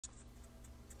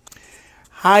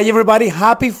Hi, everybody.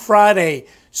 Happy Friday.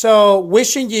 So,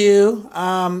 wishing you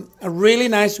a really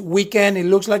nice weekend. It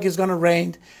looks like it's going to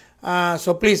rain.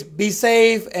 So, please be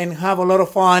safe and have a lot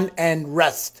of fun and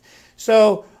rest.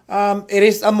 So, it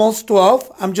is almost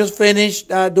 12. I'm just finished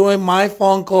doing my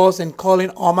phone calls and calling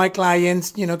all my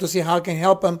clients, to see how I can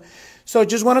help them. So,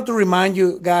 just wanted to remind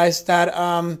you guys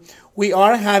that we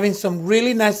are having some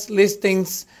really nice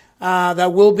listings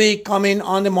that will be coming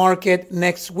on the market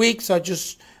next week. So,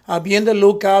 just be on the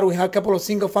lookout. We have a couple of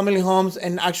single family homes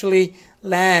and actually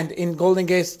land in Golden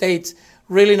Gate Estates.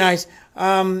 Really nice.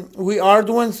 We are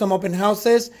doing some open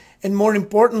houses, and more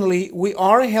importantly, we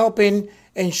are helping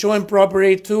and showing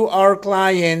property to our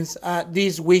clients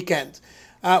this weekend.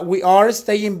 We are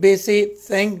staying busy.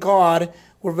 Thank God.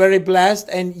 We're very blessed,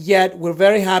 and yet we're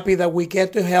very happy that we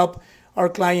get to help our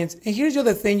clients. And here's the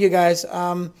other thing, you guys.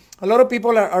 A lot of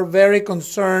people are very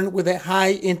concerned with the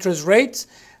high interest rates.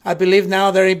 I believe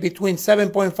now they're in between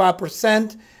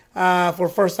 7.5% for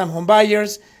first-time home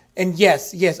buyers. And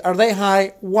yes, are they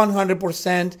high?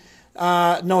 100%,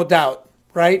 no doubt,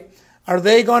 right? Are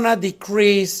they going to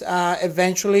decrease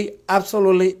eventually?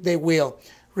 Absolutely, they will.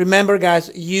 Remember, guys,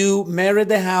 you married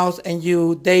the house and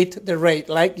you date the rate,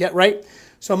 right?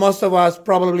 So most of us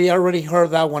probably already heard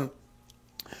that one.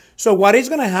 So what is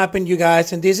going to happen, you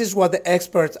guys, and this is what the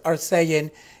experts are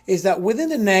saying, is that within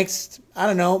the next, I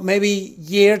don't know, maybe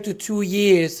year to 2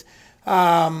 years,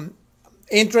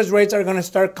 interest rates are going to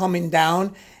start coming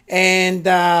down. And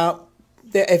the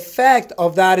effect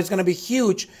of that is going to be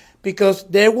huge because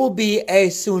there will be a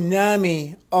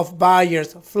tsunami of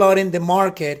buyers flooding the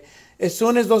market as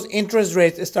soon as those interest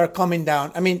rates start coming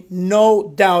down. I mean,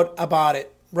 no doubt about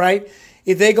it, right?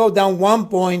 If they go down 1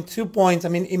 point, 2 points, I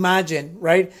mean, imagine,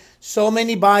 right? So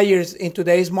many buyers in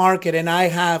today's market, and I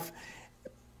have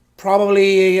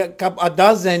probably a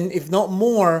dozen, if not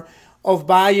more, of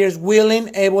buyers willing,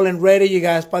 able, and ready, you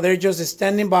guys, but they're just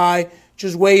standing by,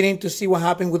 just waiting to see what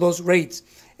happens with those rates.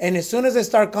 And as soon as they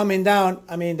start coming down,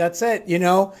 I mean, that's it,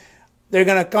 they're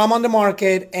going to come on the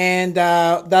market, and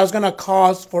that's going to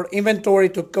cause for inventory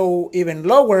to go even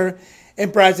lower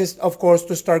and prices, of course,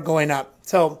 to start going up.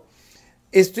 So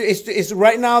it's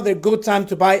right now the good time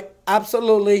to buy,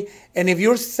 absolutely. And if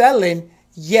you're selling,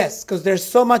 yes, because there's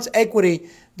so much equity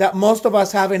that most of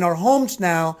us have in our homes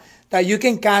now that you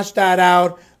can cash that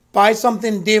out, buy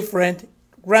something different,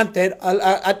 granted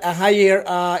at a higher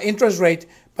interest rate,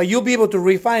 but you'll be able to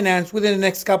refinance within the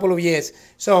next couple of years.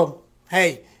 So,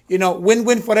 hey,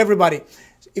 win-win for everybody.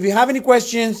 If you have any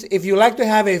questions, if you like to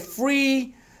have a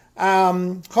free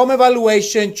home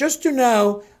evaluation just to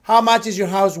know how much is your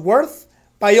house worth,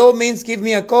 by all means, give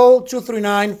me a call,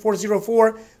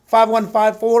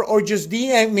 239-404-5154, or just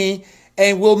DM me,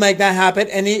 and we'll make that happen.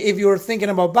 And if you're thinking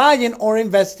about buying or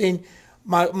investing,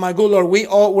 my good Lord,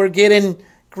 we're getting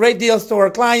great deals to our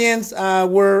clients.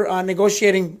 We're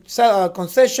negotiating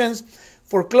concessions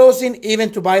for closing,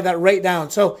 even to buy that rate down.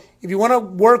 So if you want to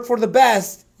work for the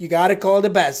best, you got to call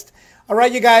the best. All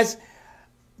right, you guys,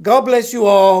 God bless you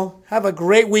all. Have a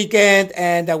great weekend,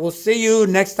 and I will see you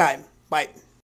next time. Bye.